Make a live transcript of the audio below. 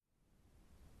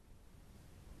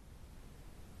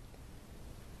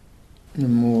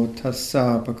Namo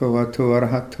tassa bhagavato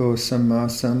arahato samma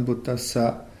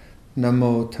sambuddhassa.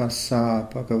 Namo tassa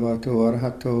bhagavato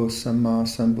arahato samma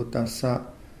sambuddhassa.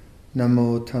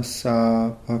 Namo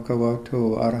tassa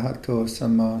bhagavato arahato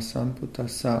samma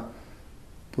sambuddhassa.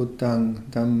 Buddhang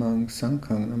dhammang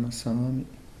sanghang namasami.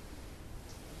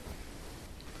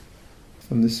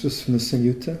 This was from the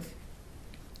Samyutta,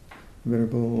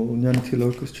 Venerable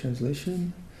Nyanatiloka's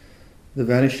translation. The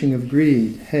vanishing of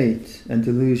greed, hate, and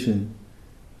delusion.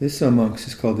 This, O monks,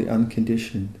 is called the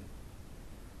unconditioned.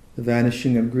 The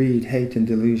vanishing of greed, hate, and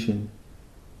delusion.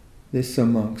 This, O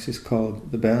monks, is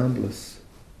called the boundless.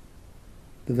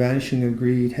 The vanishing of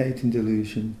greed, hate, and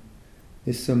delusion.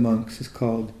 This, O monks, is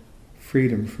called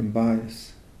freedom from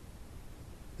bias.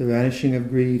 The vanishing of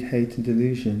greed, hate, and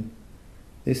delusion.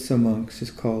 This, O monks,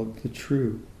 is called the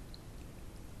true.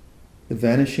 The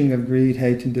vanishing of greed,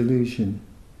 hate, and delusion.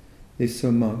 This,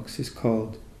 O monks, is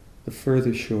called the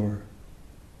further shore.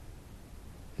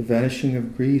 The vanishing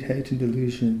of greed, hate, and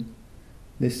delusion.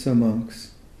 This, O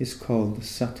monks, is called the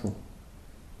subtle.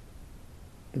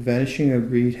 The vanishing of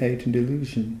greed, hate, and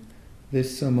delusion.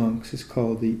 This, O monks, is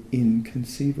called the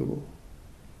inconceivable.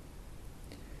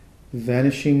 The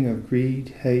vanishing of greed,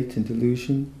 hate, and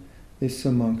delusion. This,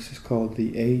 O monks, is called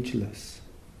the ageless.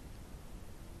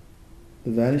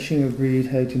 The vanishing of greed,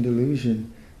 hate, and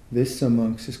delusion. This, O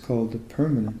monks, is called the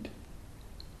permanent.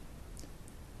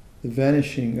 The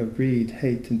vanishing of greed,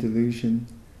 hate, and delusion.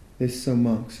 This, O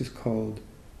monks, is called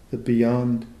the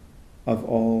beyond of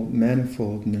all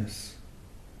manifoldness.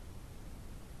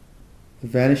 The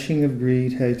vanishing of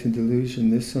greed, hate, and delusion.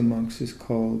 This, O monks, is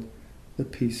called the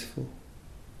peaceful.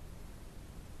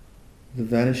 The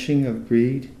vanishing of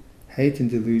greed, hate,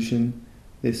 and delusion.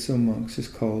 This, O monks, is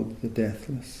called the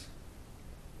deathless.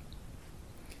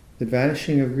 The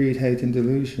vanishing of greed, hate, and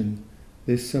delusion.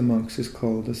 This, O monks, is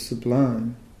called the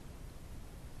sublime.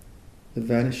 The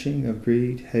vanishing of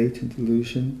greed, hate, and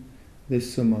delusion.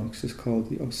 This, O monks, is called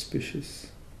the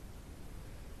auspicious.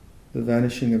 The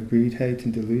vanishing of greed, hate,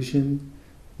 and delusion.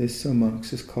 This, O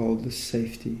monks, is called the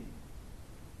safety.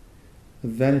 The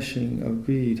vanishing of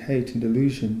greed, hate, and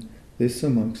delusion. This, O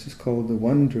monks, is called the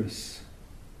wondrous.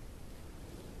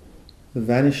 The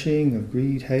vanishing of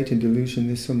greed, hate, and delusion.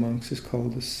 This, O monks, is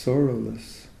called the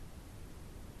sorrowless.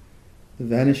 The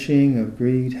vanishing of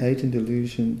greed, hate, and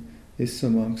delusion. This, O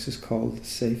monks, is called the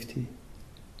safety.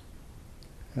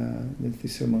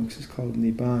 This, O monks, is called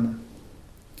nibbana.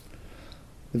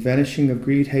 The vanishing of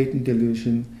greed, hate, and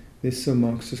delusion. This, O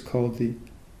monks, is called the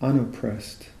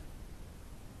unoppressed.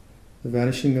 The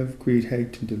vanishing of greed,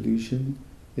 hate, and delusion.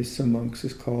 This, O monks,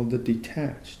 is called the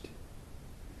detached.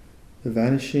 The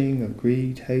vanishing of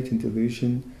greed, hate, and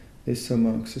delusion. This, O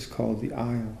monks, is called the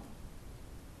isle.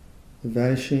 The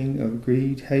vanishing of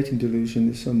greed, hate, and delusion.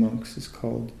 This, O monks, is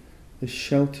called the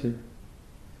shelter.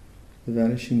 The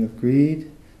vanishing of greed,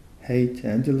 hate,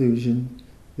 and delusion.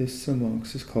 This, O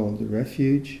monks, is called the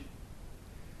refuge.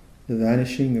 The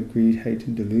vanishing of greed, hate,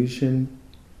 and delusion.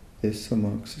 This, O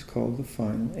monks, is called the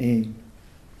final aim.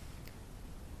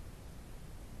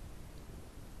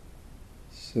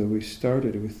 So we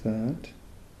started with that.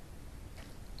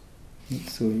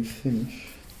 So we finish.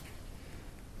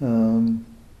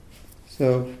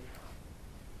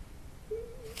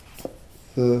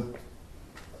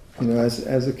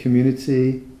 As a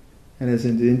community and as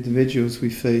individuals, we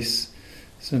face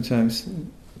sometimes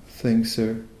things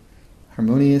are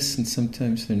harmonious and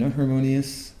sometimes they're not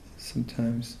harmonious.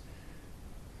 Sometimes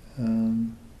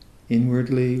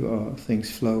inwardly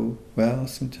things flow well.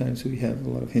 Sometimes we have a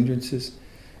lot of hindrances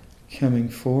coming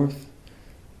forth.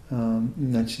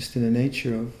 And that's just in the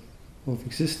nature of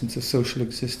existence, of social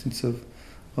existence, of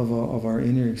our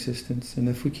inner existence. And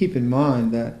if we keep in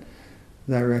mind that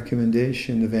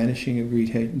recommendation, the vanishing of greed,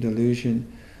 hate, and delusion,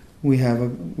 we have a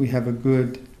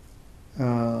good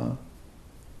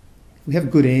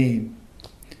good aim.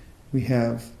 We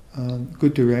have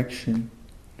good direction.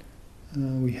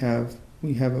 We have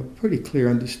a pretty clear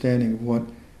understanding of what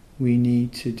we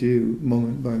need to do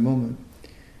moment by moment.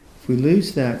 If we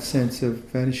lose that sense of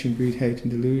vanishing greed, hate, and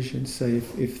delusion, say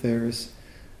if there is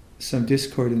some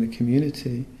discord in the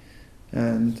community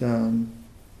and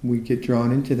we get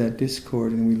drawn into that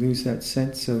discord and we lose that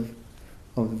sense of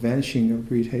the vanishing of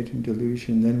greed, hate, and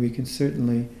delusion, then we can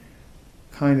certainly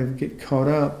kind of get caught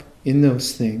up in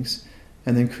those things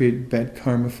and then create bad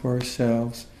karma for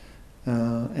ourselves,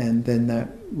 and then that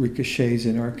ricochets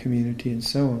in our community and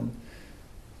so on.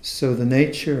 So the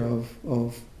nature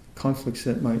of conflicts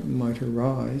that might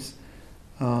arise,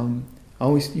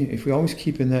 if we always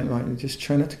keep in that mind, and just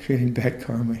try not to create any bad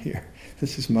karma here.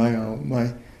 This is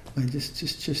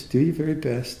just do your very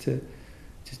best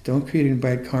Just don't create any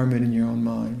bad karma in your own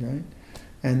mind, right?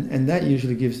 And that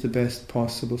usually gives the best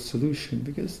possible solution,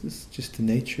 because it's just the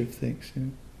nature of things.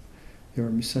 There are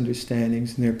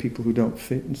misunderstandings, and there are people who don't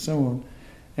fit, and so on.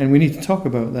 And we need to talk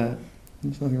about that.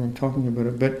 There's nothing wrong talking about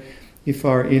it. But if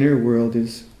our inner world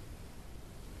is,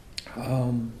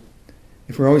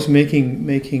 if we're always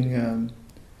making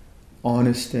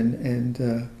honest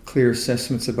and clear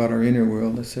assessments about our inner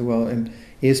world, I say, well, and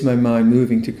is my mind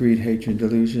moving to greed, hatred, and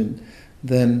delusion?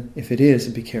 Then, if it is,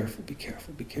 be careful, be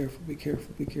careful, be careful, be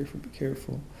careful, be careful, be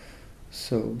careful.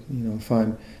 So,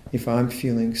 if I'm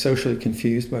feeling socially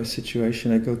confused by a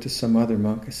situation, I go to some other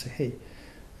monk. I say, hey,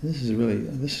 this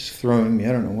is throwing me.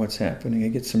 I don't know what's happening. I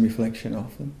get some reflection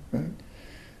off them,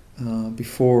 right?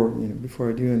 Before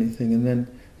I do anything, and then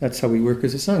that's how we work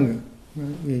as a sangha,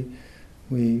 right?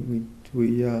 We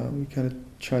kind of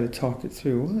try to talk it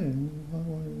through. Why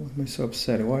am I so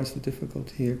upset? Why is the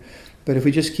difficulty here? But if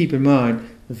we just keep in mind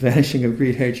the vanishing of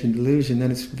greed, hatred, and delusion,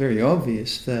 then it's very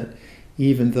obvious that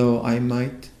even though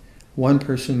one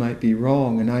person might be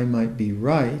wrong and I might be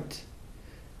right,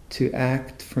 to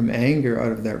act from anger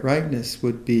out of that rightness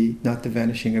would be not the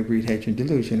vanishing of greed, hatred, and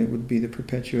delusion. It would be the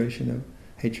perpetuation of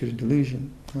hatred and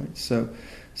delusion. Right? So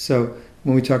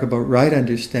when we talk about right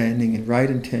understanding and right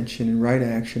intention and right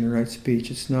action and right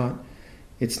speech, it's not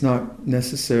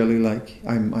necessarily like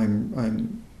I'm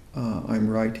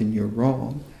right and you're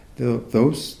wrong.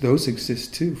 Those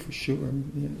exist too, for sure.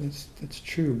 Yeah, that's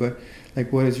true. But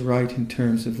like, what is right in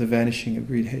terms of the vanishing of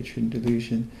greed, hatred, and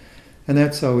delusion? And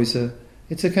that's always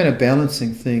it's a kind of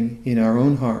balancing thing in our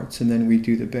own hearts, and then we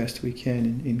do the best we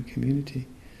can in community.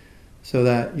 So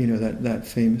that that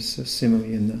famous simile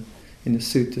in the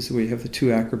suttas, where you have the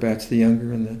two acrobats, the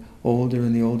younger and the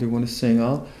older one is saying,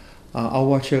 I'll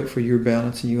watch out for your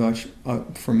balance and you watch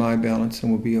out for my balance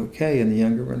and we'll be okay. And the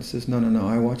younger one says, no,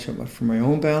 I watch out for my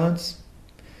own balance,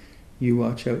 you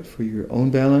watch out for your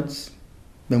own balance,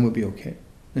 then we'll be okay.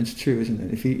 And it's true, isn't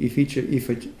it?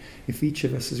 If each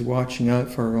of us is watching out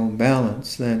for our own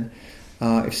balance, then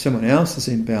if someone else is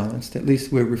imbalanced, at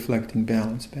least we're reflecting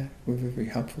balance back. We're very, very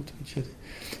helpful to each other.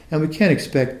 And we can't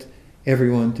expect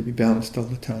everyone to be balanced all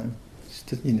the time. It's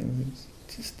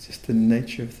just the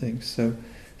nature of things. So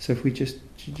if we just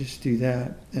do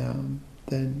that,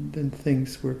 then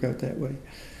things work out that way.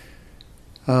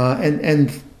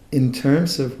 And in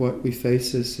terms of what we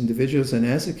face as individuals and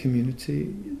as a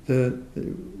community,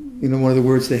 one of the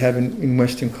words they have in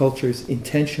Western culture is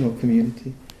intentional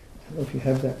community. I don't know if you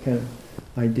have that kind of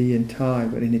idea in Thai,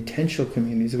 but in intentional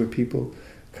communities where people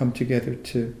come together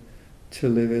to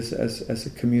live as a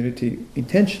community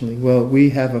intentionally. Well,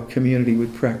 we have a community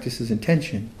which practices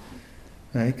intention.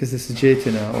 Right, because this is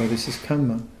Cetana or this is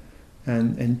Kamma,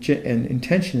 and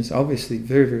intention is obviously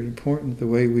very, very important. The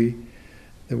way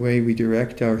we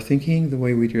direct our thinking, the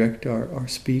way we direct our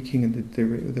speaking, and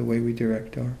the way we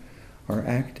direct our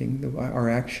acting, our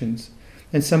actions.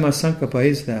 And Samma Sankappa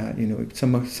is that.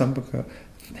 Samma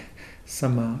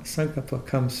Sankappa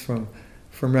comes from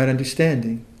right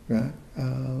understanding. Right,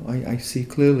 I see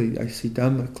clearly. I see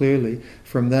Dhamma clearly.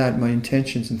 From that, my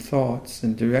intentions and thoughts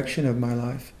and direction of my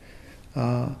life.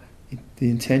 The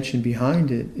intention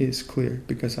behind it is clear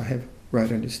because I have right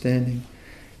understanding.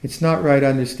 It's not right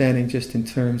understanding just in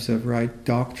terms of right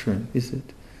doctrine, is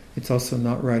it? It's also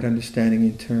not right understanding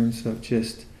in terms of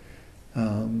just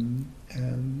my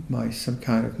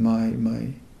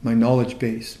knowledge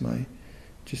base.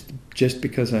 Just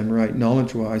because I'm right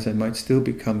knowledge-wise, I might still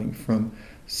be coming from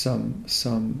some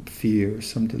fear or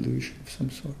some delusion of some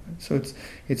sort. So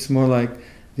it's more like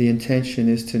the intention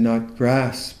is to not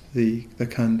grasp the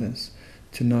khandhas,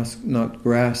 to not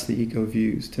grasp the ego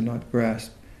views, to not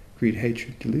grasp greed,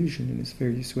 hatred, delusion in its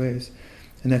various ways,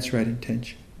 and that's right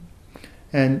intention.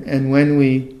 And when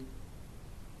we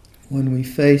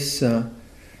face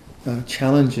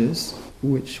challenges,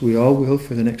 which we all will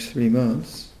for the next 3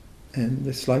 months and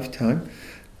this lifetime,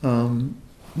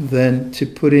 then to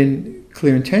put in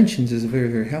clear intentions is very,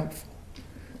 very helpful.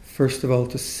 First of all,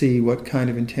 to see what kind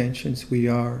of intentions we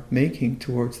are making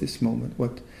towards this moment,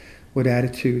 what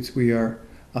attitudes we are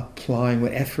applying,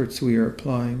 what efforts we are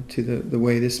applying to the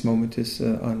way this moment is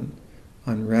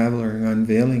unraveling,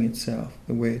 unveiling itself,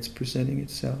 the way it's presenting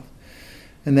itself.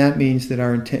 And that means that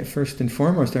our first and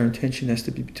foremost, our intention has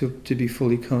to be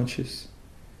fully conscious,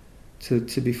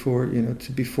 before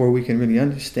we can really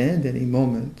understand any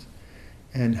moment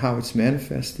and how it's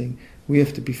manifesting. We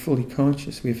have to be fully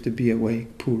conscious. We have to be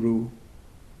awake, puru.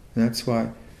 And that's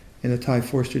why in the Thai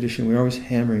forest tradition we're always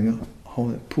hammering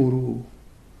on it, puru.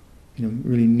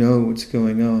 Really know what's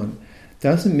going on.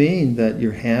 Doesn't mean that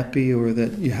you're happy or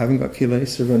that you haven't got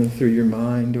kilesa running through your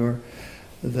mind or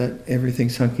that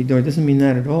everything's hunky-dory. It doesn't mean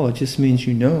that at all. It just means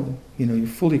you're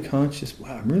fully conscious.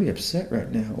 Wow, I'm really upset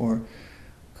right now, or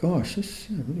gosh, this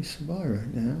is really sabai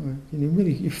right now. Or,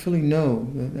 you fully know.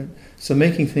 So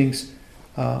making things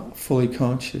fully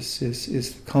conscious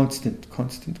is constant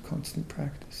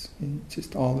practice.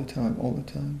 Just all the time.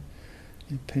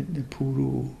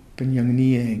 Puru, Penyang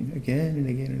Niang, again and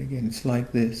again and again. It's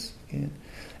like this again,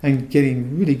 and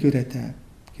getting really good at that.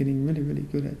 Getting really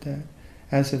good at that.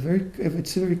 It's a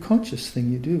very conscious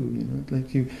thing you do.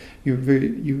 Like you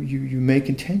make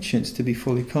intentions to be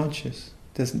fully conscious.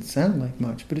 Doesn't sound like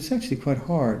much, but it's actually quite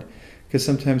hard, because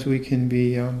sometimes we can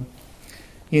be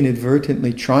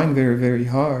inadvertently trying very, very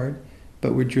hard,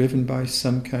 but we're driven by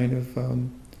some kind of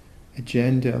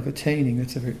agenda of attaining.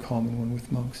 That's a very common one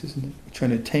with monks, isn't it? We're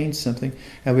trying to attain something,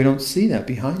 and we don't see that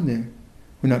behind there.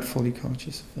 We're not fully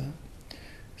conscious of that.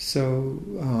 So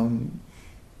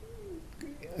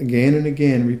again and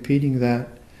again, repeating that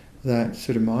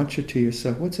sort of mantra to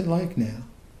yourself. What's it like now?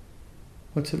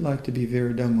 What's it like to be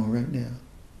Viradhammo right now?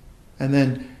 And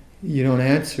then you don't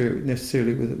answer it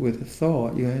necessarily with a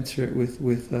thought. You answer it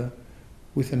with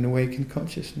an awakened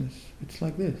consciousness. It's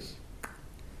like this.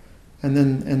 And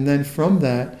then from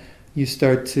that you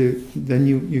start to, then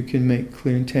you can make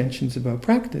clear intentions about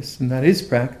practice, and that is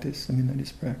practice. That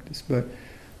is practice.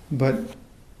 But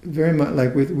very much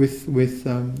like with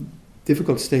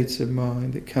difficult states of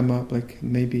mind that come up, like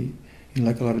maybe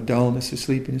like a lot of dullness or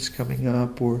sleepiness coming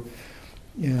up, or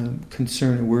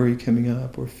concern or worry coming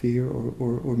up, or fear,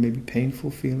 or maybe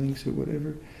painful feelings or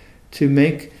whatever, to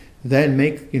make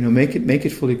it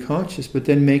fully conscious, but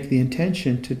then make the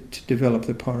intention to develop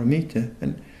the paramita.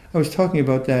 And I was talking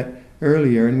about that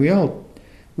earlier, and we all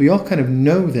kind of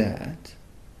know that.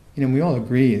 We all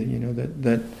agree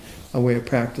that a way of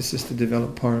practice is to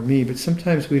develop parami, but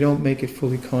sometimes we don't make it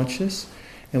fully conscious,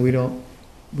 and we don't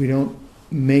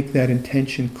make that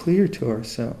intention clear to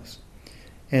ourselves.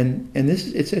 And this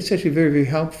it's actually very, very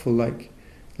helpful. Like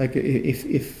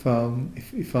if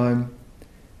I'm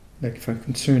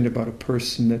concerned about a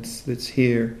person that's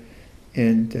here,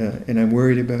 and I'm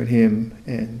worried about him,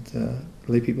 and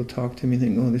lay people talk to me and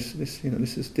think, oh,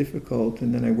 this is difficult,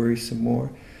 and then I worry some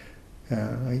more.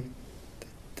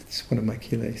 That's one of my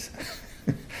kilesa.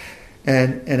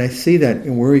 And I see that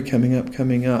worry coming up.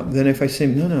 Then if I say,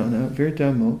 no,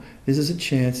 Viradhammo, this is a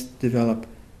chance to develop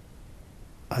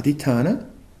adhitthana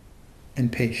and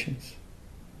patience.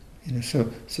 So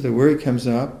the worry comes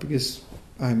up because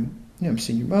I'm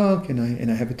senior monk,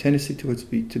 and I have a tendency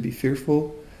to be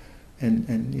fearful, and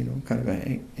kind of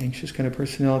an anxious kind of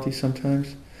personality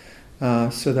sometimes.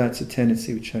 So that's a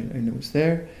tendency which I know is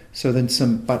there. So then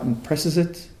some button presses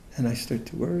it, and I start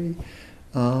to worry.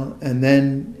 And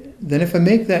then if I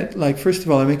make that, like, first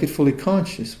of all, I make it fully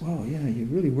conscious. Wow, yeah, you're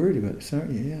really worried about this,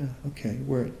 aren't you? Yeah, okay,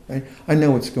 worried. I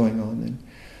know what's going on then.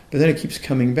 But then it keeps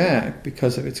coming back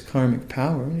because of its karmic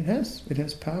power. And it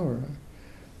has power.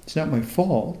 It's not my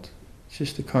fault. It's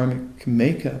just the karmic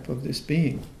makeup of this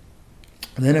being.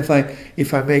 And then if I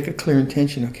make a clear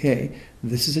intention, okay,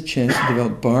 this is a chance to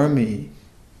develop barami,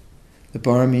 the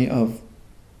barami of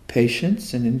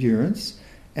patience and endurance,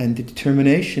 and the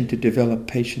determination to develop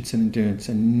patience and endurance,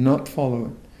 and not follow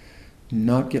it,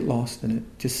 not get lost in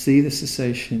it, to see the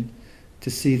cessation, to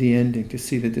see the ending, to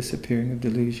see the disappearing of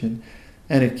delusion.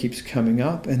 And it keeps coming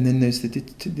up, and then there's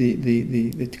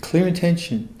the clear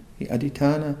intention, the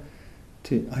adhitthana.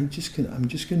 I'm just going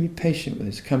to be patient with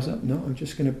this. It comes up. No, I'm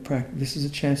just going to practice. This is a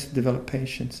chance to develop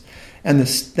patience, and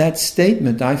that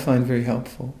statement I find very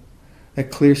helpful.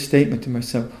 That clear statement to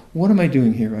myself. What am I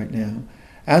doing here right now?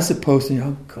 As opposed to,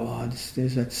 oh God,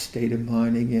 there's that state of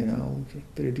mind again. Oh,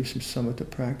 better do some samatha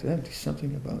practice. I have to do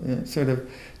something about it. Sort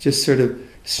of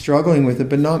struggling with it,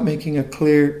 but not having a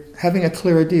clear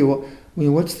idea. Well,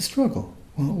 what's the struggle?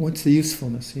 Well, what's the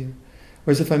usefulness here?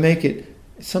 Whereas if I make it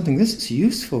something, this is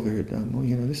useful,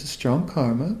 Viradhammo, this is strong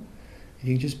karma,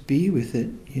 you can just be with it,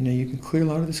 you can clear a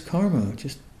lot of this karma,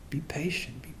 just be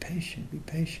patient.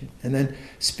 And then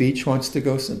speech wants to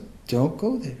go, don't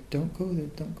go there.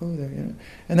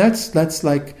 And that's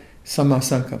like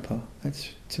sammasankappa. That's,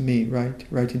 to me,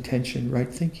 right intention,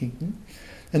 right thinking.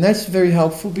 And that's very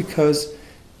helpful because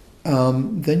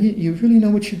then you really know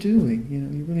what you're doing.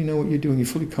 You really know what you're doing. You're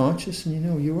fully conscious,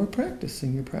 and you are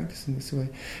practicing. You're practicing this way.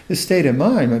 The state of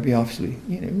mind might be obviously,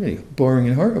 really boring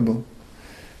and horrible,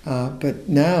 but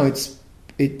now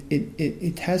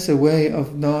it has a way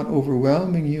of not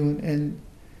overwhelming you and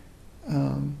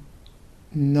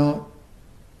not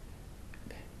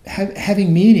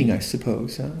having meaning, I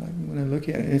suppose. When I look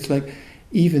at it, it's like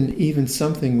even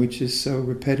something which is so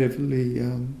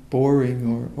repetitively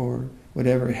boring or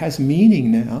whatever, it has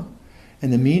meaning now,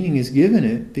 And the meaning is given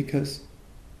it because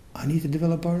I need to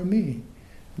develop Barami.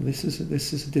 This is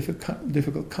a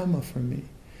difficult karma for me.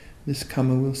 This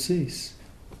karma will cease.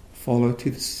 Follow to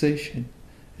the cessation.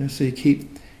 So you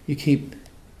keep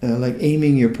like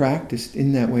aiming your practice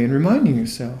in that way and reminding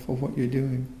yourself of what you're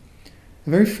doing.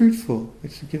 Very fruitful.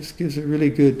 It gives a really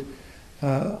good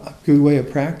way of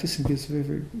practice and gives very,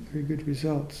 very, very good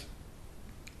results.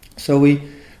 So we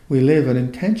live an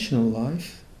intentional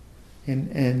life,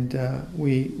 and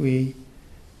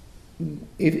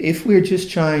if we're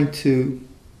just trying to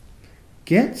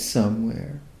get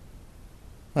somewhere,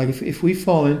 like if we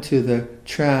fall into the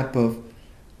trap of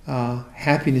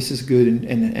happiness is good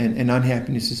and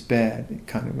unhappiness is bad,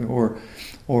 kind of,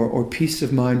 or peace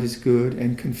of mind is good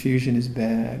and confusion is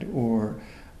bad, or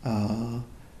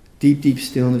deep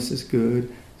stillness is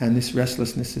good and this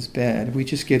restlessness is bad. If we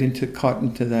just get caught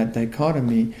into that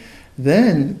dichotomy,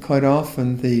 then quite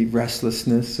often the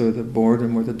restlessness or the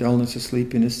boredom or the dullness or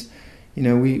sleepiness,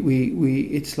 we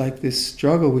it's like this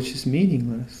struggle which is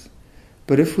meaningless.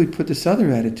 But if we put this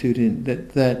other attitude in,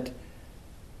 that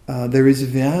there is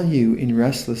value in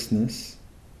restlessness,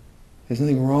 there's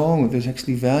nothing wrong with, there's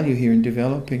actually value here in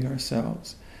developing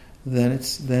ourselves, then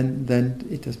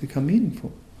it does become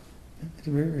meaningful. It's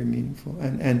very, very meaningful.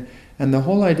 And the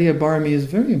whole idea of Barami is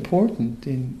very important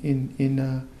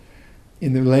in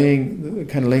the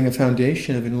laying a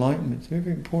foundation of enlightenment. It's very,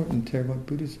 very important in Theravada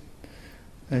Buddhism.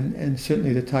 And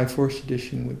certainly the Thai Force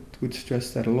tradition would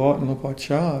stress that a lot. And Loppa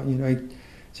Cha,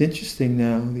 it's interesting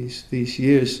now, these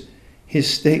years, his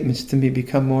statements to me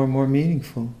become more and more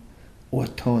meaningful.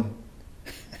 Oton.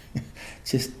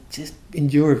 just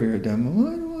endure Viradhamma.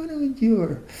 I don't want to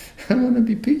endure. I want to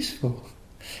be peaceful.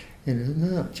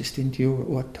 No, just endure.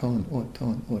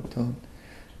 Oton.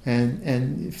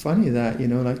 And funny that,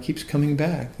 that keeps coming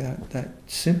back, that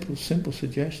simple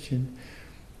suggestion.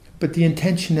 But the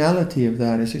intentionality of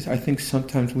that is just, I think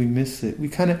sometimes we miss it.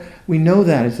 We know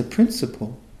that as a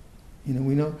principle. We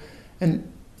know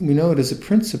it as a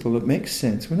principle. It makes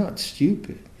sense. We're not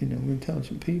stupid. We're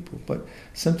intelligent people. But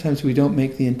sometimes we don't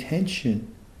make the intention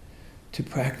to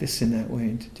practice in that way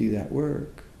and to do that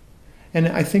work. And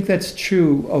I think that's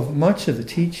true of much of the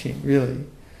teaching, really.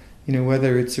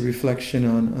 Whether it's a reflection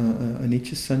on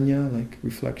anicca sanya, like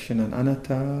reflection on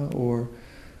anatta, or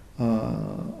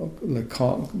like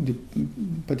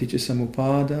paticca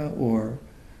samuppada, or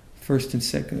first and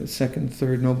second,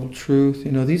 third noble truth.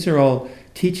 These are all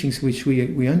teachings which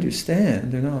we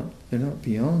understand. They're not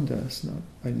beyond us, not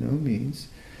by no means.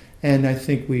 And I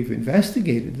think we've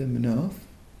investigated them enough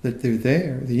that they're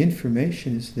there. The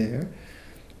information is there.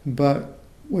 But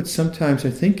what sometimes I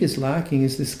think is lacking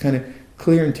is this kind of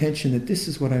clear intention that this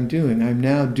is what I'm doing. I'm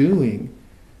now doing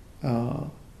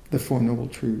the Four Noble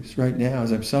Truths. Right now,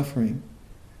 as I'm suffering,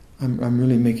 I'm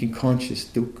really making conscious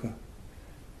dukkha,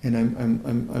 and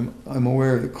I'm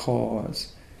aware of the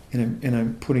cause, and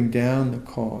I'm putting down the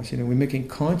cause. We're making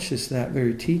conscious that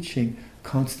very teaching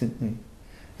constantly,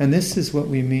 and this is what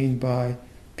we mean by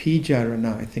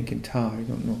pijarana, I think in Thai, I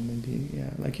don't know, maybe,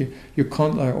 like your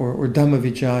or Dhamma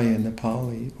Vijaya in the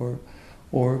Pali,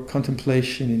 or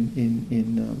contemplation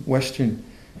in Western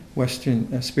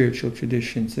spiritual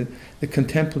traditions. The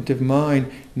contemplative mind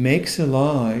makes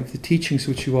alive the teachings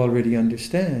which you already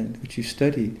understand, which you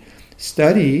studied.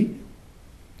 Study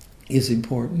is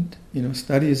important.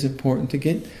 Study is important to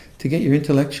get your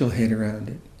intellectual head around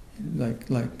it.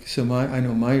 So I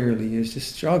know my early years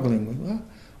just struggling with,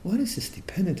 what is this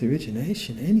dependent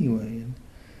origination anyway,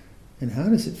 and how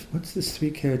does it? What's this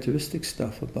three characteristic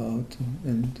stuff about,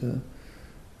 and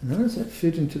how does that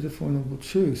fit into the Four Noble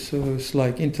Truths? So it's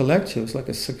like intellectual. It's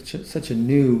like such a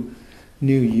new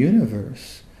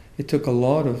universe. It took a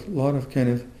lot of kind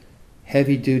of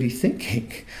heavy duty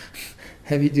thinking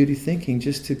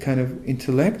just to kind of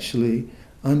intellectually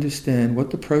understand what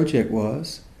the project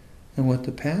was and what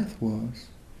the path was,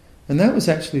 and that was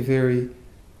actually very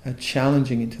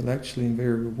challenging intellectually and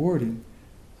very rewarding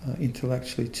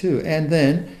intellectually too. And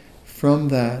then from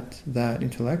that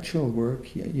intellectual work,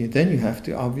 then you have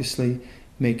to obviously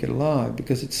make it alive,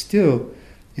 because it's still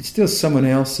someone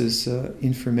else's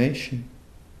information.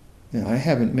 I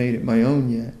haven't made it my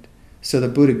own yet. So the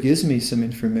Buddha gives me some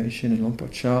information, and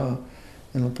Lompa Cha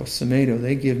and Lompa Sumedho,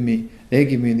 they give me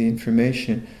the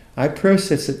information. I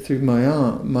process it through my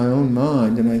own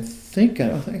mind, and I think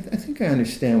I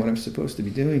understand what I'm supposed to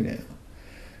be doing now.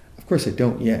 Of course, I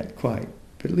don't yet quite,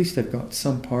 but at least I've got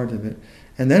some part of it,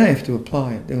 and then I have to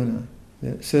apply it, don't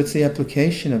I? So it's the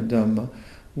application of Dhamma,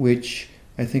 which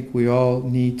I think we all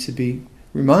need to be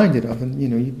reminded of. And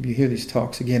you hear these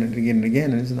talks again and again and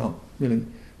again, and there's not really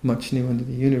much new under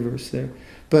the universe there.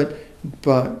 But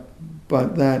but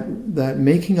that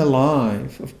making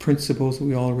alive of principles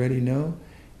we already know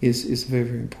is very,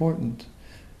 very important.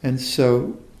 And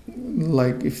so,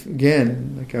 like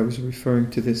I was referring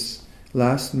to this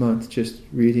last month, just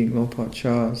reading Lompa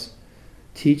Cha's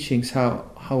teachings, how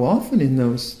often in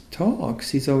those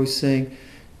talks he's always saying,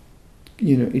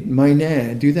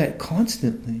 mainad, do that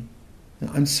constantly.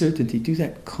 Uncertainty, do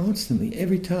that constantly,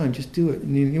 every time, just do it.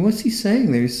 And what's he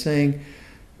saying there?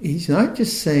 He's not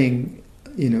just saying,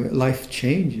 life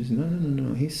changes.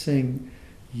 No. He's saying,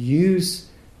 use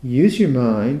your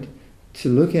mind to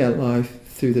look at life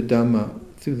through the Dhamma,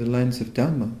 through the lens of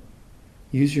Dhamma.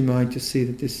 Use your mind to see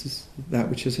that this is that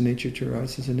which has a nature to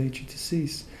arise, has a nature to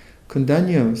cease.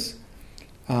 Kondanyos,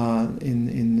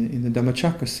 in the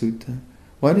Dhammacakka Sutta,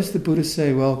 why does the Buddha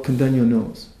say, well, Kondanyo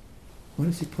knows? Why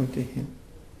does he point to him?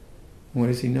 What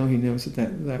does he know? He knows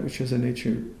that which has a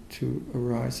nature to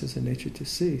arise has a nature to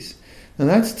cease. Now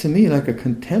that's to me like a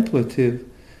contemplative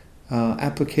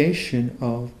application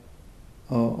of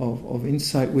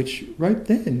insight, which right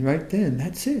then,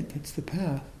 that's it. That's the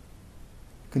path.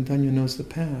 Kondanyo knows the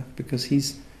path because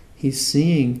he's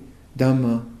seeing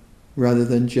Dhamma rather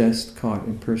than just caught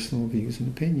in personal views and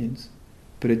opinions.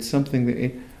 But it's something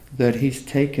that he's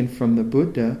taken from the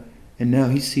Buddha, and now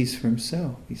he sees for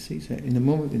himself. He sees that in a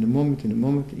moment,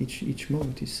 each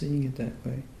moment he's seeing it that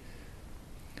way.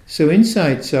 So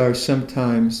insights are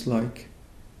sometimes like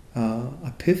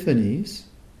epiphanies,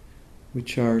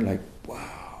 which are like,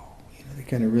 wow, they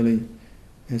kind of really,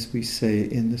 as we say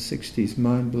in the 60s,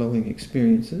 mind-blowing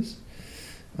experiences.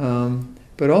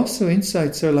 But also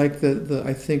insights are like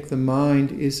I think the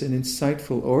mind is an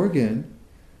insightful organ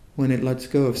when it lets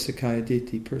go of Sakkaya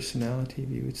Ditthi, personality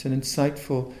view. It's an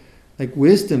insightful, like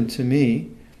wisdom to me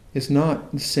is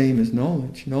not the same as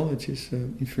knowledge. Knowledge is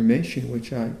information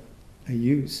which I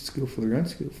use skillfully or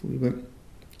unskillfully, but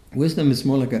wisdom is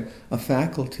more like a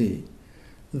faculty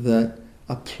that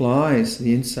applies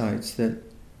the insights that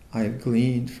I have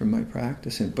gleaned from my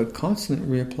practice, but constantly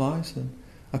reapplies them,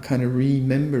 a kind of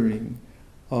remembering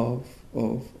of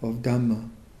Dhamma,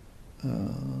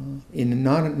 in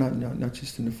not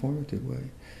just in a formative way.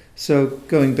 So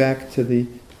going back to the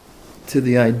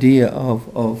idea of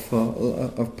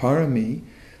parami,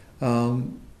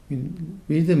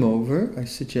 read them over. I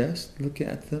suggest look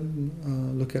at them.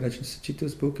 Look at Ajahn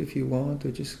Sucitto's book if you want,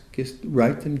 or just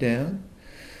write them down.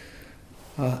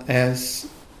 As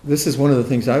this is one of the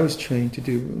things I was trained to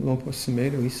do. Lompo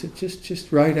Sumedho, he said,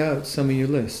 just write out some of your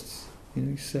lists.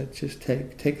 He said, just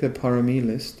take the parami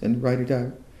list and write it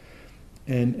out,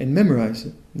 and memorize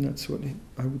it. And that's what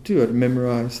I would do. I'd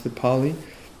memorize the Pali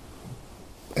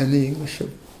and the English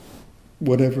of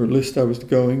whatever list I was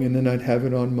going, and then I'd have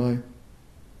it on my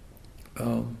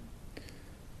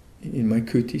in my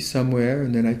kuti somewhere,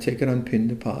 and then I'd take it on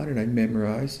Pindapad and I'd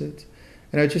memorize it,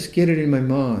 and I'd just get it in my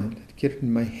mind, I'd get it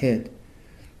in my head,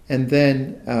 and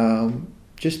then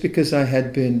just because I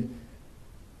had been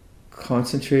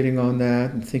concentrating on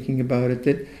that and thinking about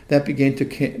it, that began to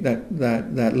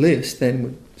that list then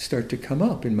would start to come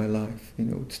up in my life.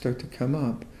 Would start to come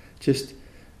up just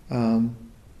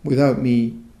without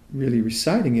me really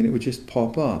reciting it. It would just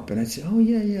pop up, and I'd say, "Oh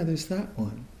yeah, there's that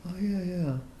one. Oh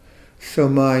yeah." So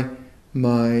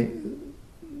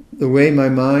the way my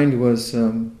mind was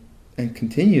and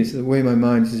continues, the way my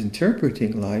mind is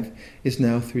interpreting life is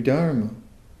now through Dharma,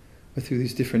 or through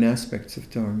these different aspects of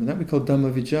Dharma. That we call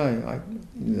Dhamma Vijaya,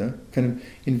 kind of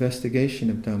investigation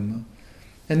of Dhamma.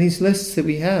 And these lists that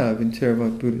we have in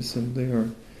Theravada Buddhism, there are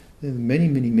many,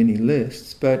 many, many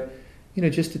lists, but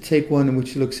just to take one in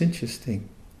which looks interesting,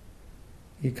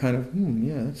 you kind of,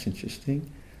 yeah, that's interesting,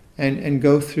 and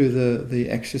go through the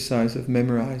exercise of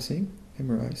memorizing,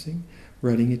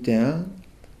 writing it down,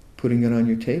 putting it on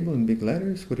your table in big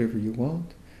letters, whatever you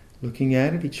want, looking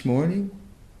at it each morning.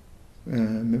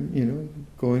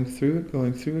 Going through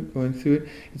it,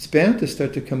 it's bound to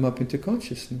start to come up into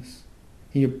consciousness.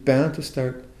 And you're bound to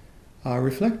start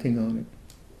reflecting on it.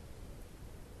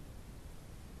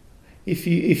 If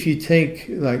you take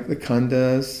like the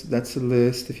khandhas, that's a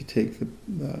list. If you take the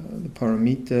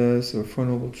paramitas or Four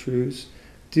Noble Truths,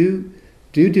 do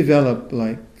develop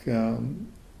the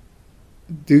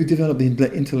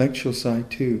intellectual side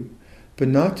too, but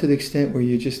not to the extent where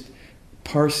you just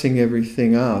parsing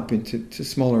everything up into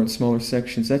smaller and smaller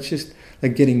sections. That's just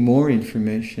like getting more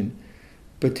information.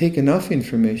 But take enough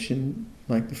information,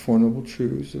 like the Four Noble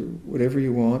Truths or whatever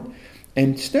you want,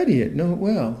 and study it, know it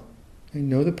well. And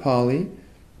know the Pali,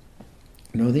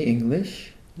 know the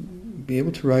English, be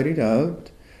able to write it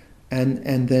out,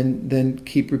 and then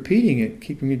keep repeating it,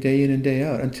 keeping it day in and day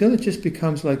out, until it just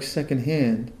becomes like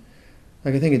secondhand.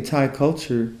 Like I think in Thai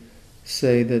culture,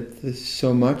 say that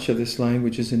so much of this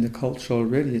language is in the culture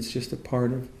already. It's just a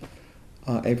part of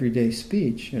everyday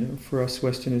speech. For us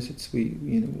Westerners, we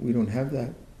don't have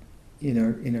that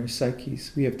in our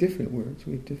psyches. We have different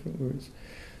words.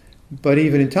 But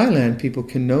even in Thailand, people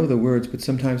can know the words, but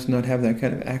sometimes not have that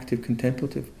kind of active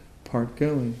contemplative part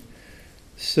going.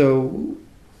 So,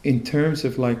 in terms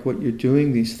of like what you're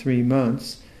doing these 3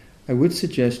 months, I would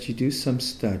suggest you do some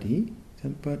study,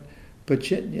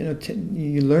 but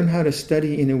you learn how to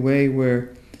study in a way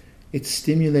where it's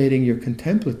stimulating your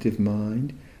contemplative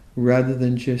mind rather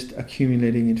than just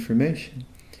accumulating information.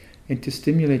 And to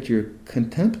stimulate your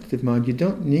contemplative mind, you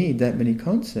don't need that many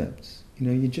concepts.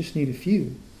 You just need a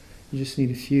few.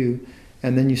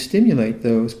 And then you stimulate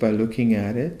those by looking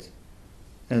at it,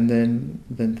 and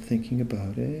then thinking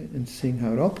about it and seeing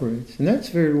how it operates. And that's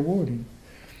very rewarding.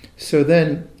 So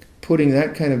then putting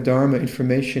that kind of Dharma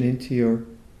information into your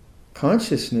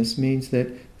consciousness means that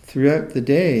throughout the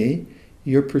day,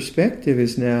 your perspective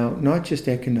is now not just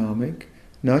economic,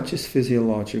 not just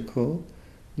physiological,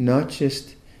 not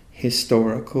just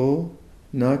historical,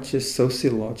 not just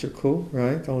sociological,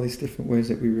 right? All these different ways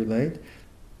that we relate,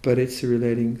 but it's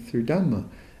relating through Dhamma.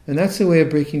 And that's a way of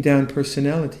breaking down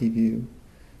personality view.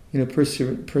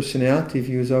 Personality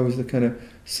view is always the kind of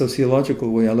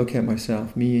sociological way I look at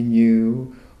myself, me and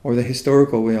you, or the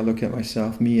historical way I look at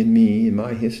myself, me and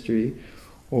my history,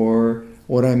 or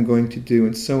what I'm going to do,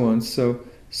 and so on. So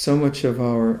much of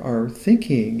our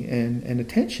thinking and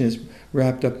attention is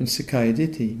wrapped up in Sakkaya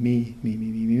Ditthi, me.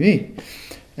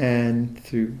 And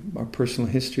through our personal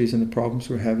histories and the problems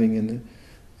we're having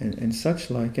and such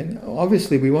like. And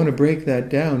obviously we want to break that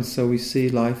down so we see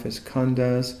life as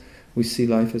khandhas, we see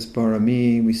life as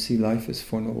barami, we see life as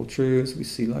Four Noble Truths, we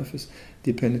see life as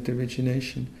dependent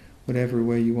origination, whatever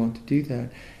way you want to do that.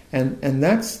 And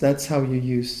that's how you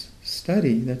use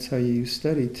study. That's how you use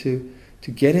study to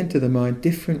get into the mind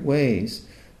different ways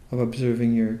of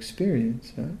observing your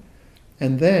experience. Right?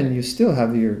 And then you still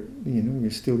have you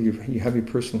have your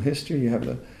personal history, you have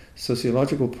the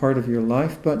sociological part of your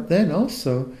life, but then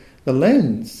also the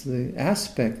lens, the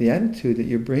aspect, the attitude that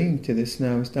you're bringing to this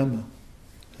now is Dhamma.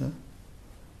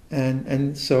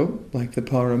 And so, like the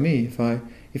parami,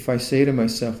 if I say to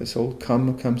myself, this old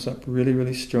kamma comes up really,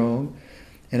 really strong,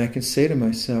 and I can say to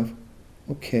myself,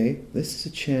 okay, this is a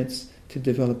chance to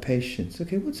develop patience.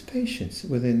 Okay, what's patience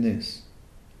within this?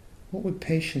 What would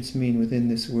patience mean within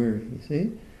this worry? You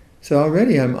see? So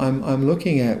already I'm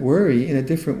looking at worry in a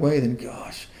different way than,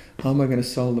 gosh, how am I going to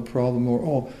solve the problem?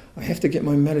 Or, I have to get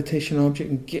my meditation object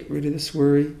and get rid of this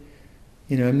worry.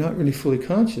 I'm not really fully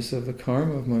conscious of the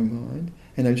karma of my mind,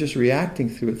 and I'm just reacting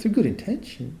through it through good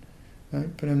intention, right?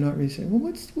 But I'm not really saying, well,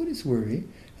 what is worry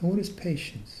and what is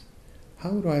patience? How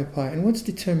would I apply it? And what's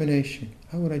determination?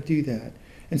 How would I do that?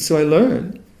 And so I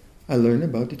learn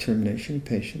about determination and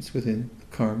patience within the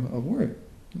karma of worry.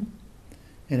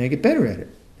 And I get better at it.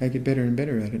 I get better and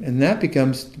better at it. And that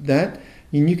becomes that,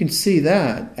 and you can see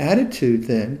that attitude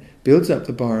then builds up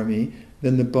the barami,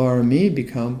 then the barami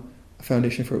become a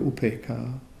foundation for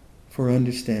upekkha, for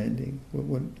understanding,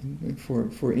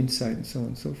 for insight and so on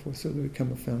and so forth, so they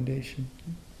become a foundation.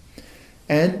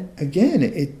 And again,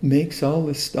 it makes all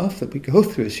this stuff that we go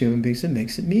through as human beings, it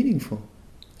makes it meaningful.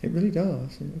 It really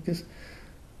does.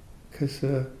 Because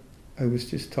I was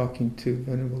just talking to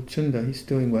Venerable Chunda. He's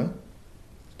doing well.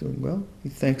 He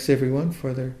thanks everyone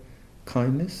for their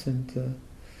kindness, and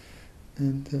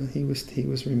he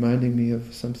was reminding me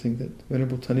of something that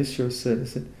Venerable Thanissaro said.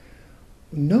 Is that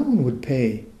no one would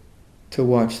pay to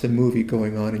watch the movie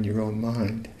going on in your own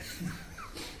mind.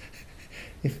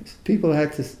 If people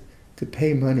had to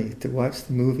pay money to watch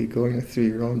the movie going through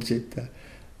your own citta,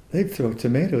 they'd throw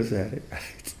tomatoes at it,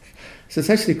 right? So it's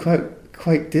actually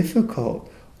quite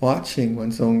difficult watching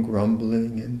one's own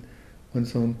grumbling and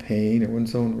one's own pain or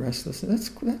one's own restlessness.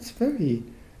 That's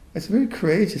very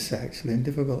courageous actually, and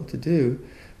difficult to do.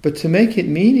 But to make it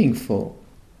meaningful,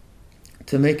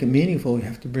 you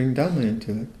have to bring Dhamma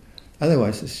into it.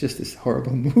 Otherwise, it's just this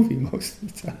horrible movie most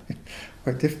of the time,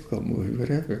 or a difficult movie,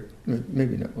 whatever.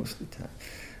 Maybe not most of the time,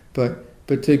 but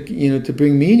to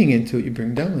bring meaning into it, you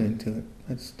bring Dhamma into it.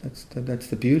 That's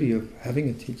the beauty of having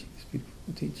a teaching. It's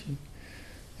beautiful teaching.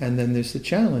 And then there's the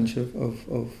challenge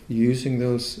of using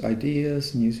those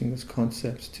ideas and using those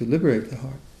concepts to liberate the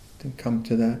heart, to come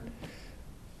to that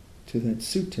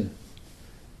sutta.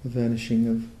 The vanishing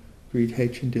of greed,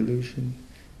 hatred, and delusion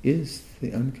is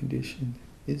the unconditioned,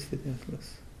 is the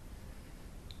deathless.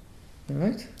 All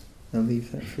right? I'll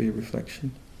leave that for your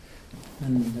reflection.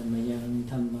 Andamayam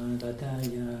Dhamma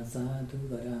Rataya Sadhu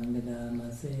Varang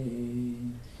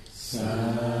Dadamase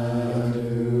Sadhu